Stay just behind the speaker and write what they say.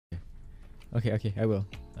Okay, okay, I will.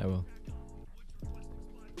 I will.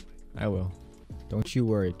 I will. Don't you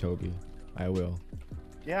worry, Toby. I will.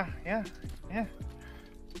 Yeah, yeah, yeah.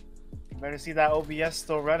 You better see that OBS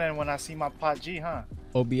still running when I see my pot G, huh?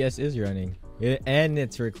 OBS is running. And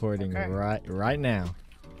it's recording Okay. right now.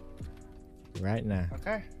 Right now.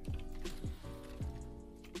 Okay.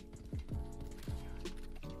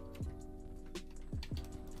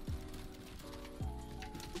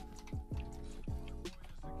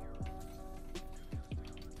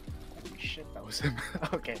 Holy shit, that was him.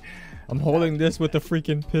 Okay. I'm holding this with the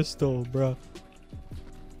freaking pistol, bro.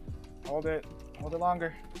 Hold it. Hold it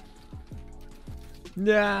longer.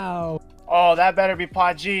 No. Oh, that better be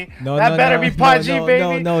pot G. No, that no, better no, be pot G, no,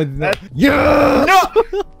 baby. no. Yeah. No.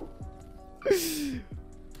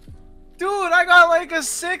 Dude, I got like a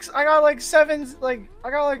 6. I got like 7. Like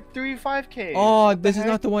I got like 3 5K. Oh, this is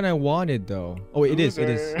not the one I wanted, though. Oh, wait, it is.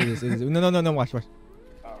 No. Watch.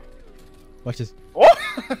 Oh. Watch this. Oh!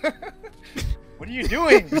 What are you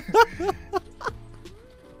doing?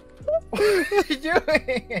 What are you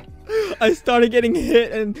doing? I started getting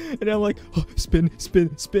hit and I'm like, oh, spin.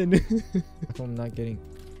 If I'm not getting.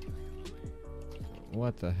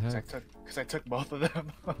 What the heck? Because I took both of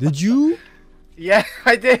them. Did you? Yeah,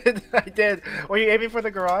 I did. I did. Were you aiming for the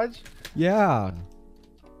garage? Yeah.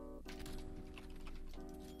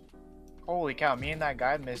 Holy cow! Me and that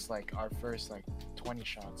guy missed like our first like 20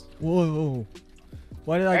 shots. Whoa.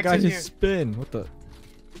 Why did that guy Exit just spin? What the?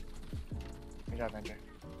 Good job, Andrew.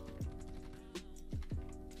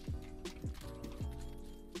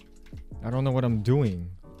 I don't know what I'm doing.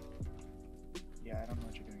 Yeah, I don't know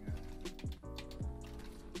what you're doing.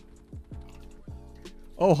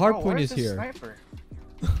 Oh, hardpoint where's is this here. Sniper?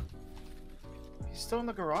 He's still in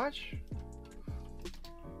the garage?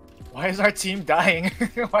 Why is our team dying?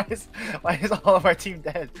 why is all of our team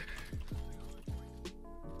dead?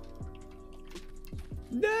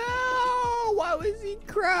 No! Why was he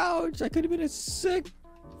crouched? I could have been a sick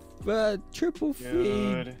triple feed.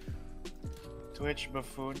 Dude. Twitch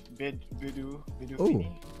buffoon bidu fini.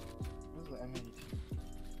 What was the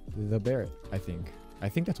M82? The Barrett, I think. I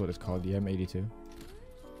think that's what it's called, the M82.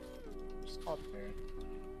 Just call it Barrett.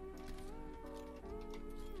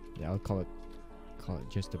 Yeah, I'll call it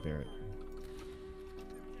just a Barrett.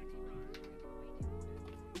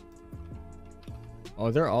 Oh,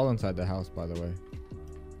 they're all inside the house, by the way.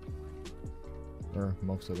 Or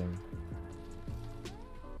most of them.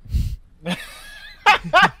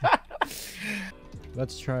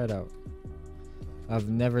 Let's try it out. I've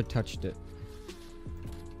never touched it.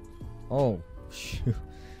 Oh, shoot.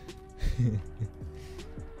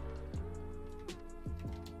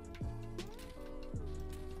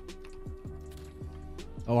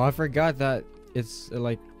 Oh, I forgot that it's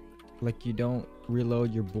like you don't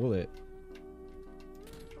reload your bullet.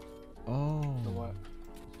 Oh. The what?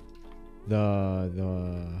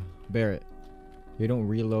 The Barrett. You don't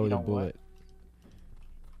reload the bullet. What?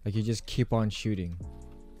 Like you just keep on shooting.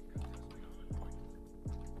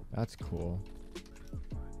 That's cool.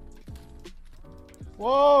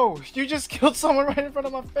 Whoa! You just killed someone right in front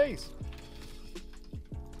of my face.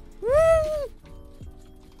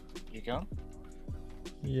 You go?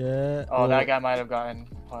 Yeah. Oh, that guy might have gotten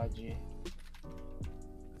PUBG.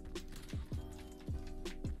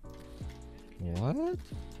 What?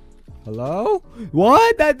 Hello?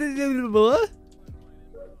 What? That is what?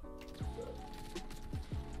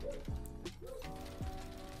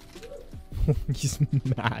 He's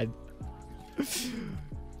mad.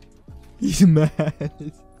 He's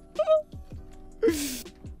mad.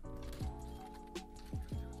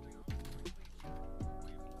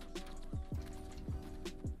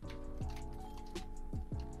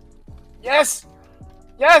 Yes!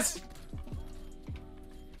 Yes!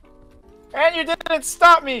 And you didn't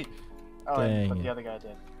stop me! Oh, but the other guy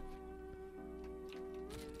did.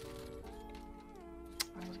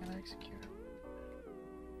 I was gonna execute him.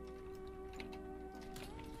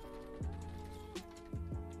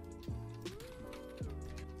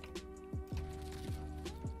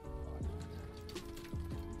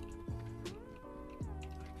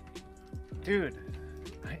 Dude,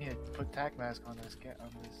 I need to put tac mask on this thing.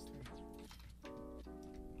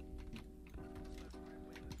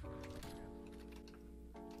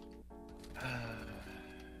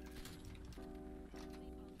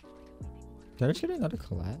 Did I shoot another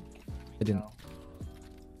collab? I didn't. No.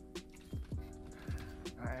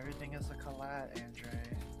 Not everything is a collab, Andre.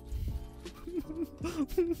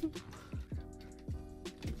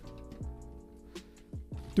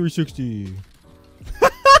 360. Did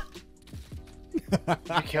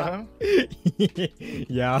you kill him?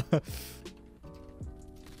 Yeah.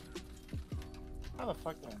 How the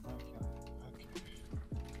fuck did I not kill him?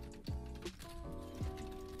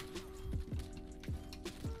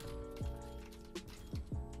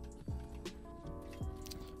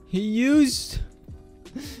 He used...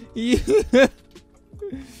 He...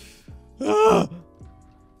 Ah!